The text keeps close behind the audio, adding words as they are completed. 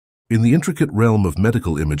In the intricate realm of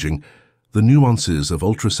medical imaging, the nuances of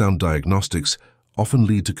ultrasound diagnostics often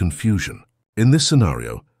lead to confusion. In this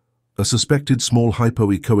scenario, a suspected small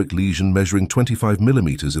hypoechoic lesion measuring 25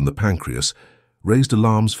 millimeters in the pancreas raised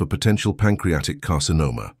alarms for potential pancreatic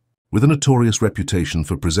carcinoma. With a notorious reputation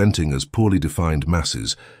for presenting as poorly defined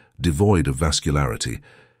masses, devoid of vascularity,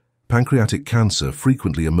 pancreatic cancer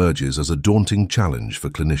frequently emerges as a daunting challenge for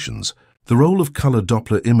clinicians. The role of color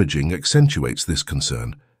Doppler imaging accentuates this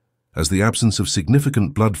concern, as the absence of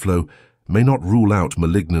significant blood flow may not rule out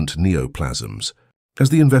malignant neoplasms. As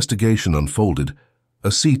the investigation unfolded,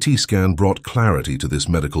 a CT scan brought clarity to this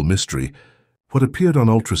medical mystery. What appeared on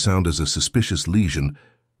ultrasound as a suspicious lesion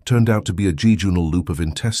turned out to be a jejunal loop of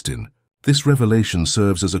intestine. This revelation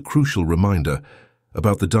serves as a crucial reminder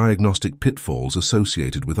about the diagnostic pitfalls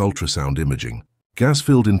associated with ultrasound imaging.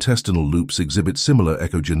 Gas-filled intestinal loops exhibit similar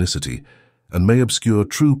echogenicity and may obscure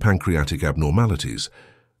true pancreatic abnormalities,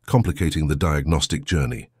 complicating the diagnostic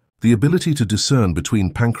journey. The ability to discern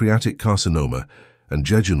between pancreatic carcinoma and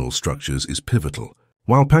jejunal structures is pivotal.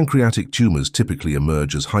 While pancreatic tumors typically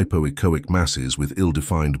emerge as hypoechoic masses with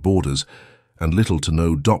ill-defined borders and little to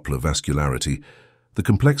no Doppler vascularity, the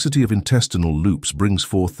complexity of intestinal loops brings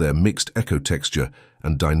forth their mixed echotexture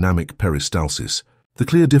and dynamic peristalsis. The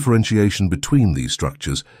clear differentiation between these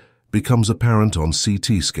structures becomes apparent on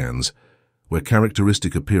CT scans, where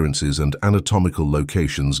characteristic appearances and anatomical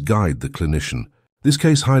locations guide the clinician. This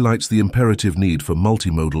case highlights the imperative need for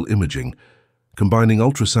multimodal imaging, combining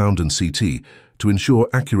ultrasound and CT to ensure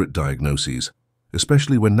accurate diagnoses,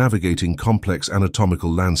 especially when navigating complex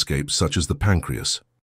anatomical landscapes such as the pancreas.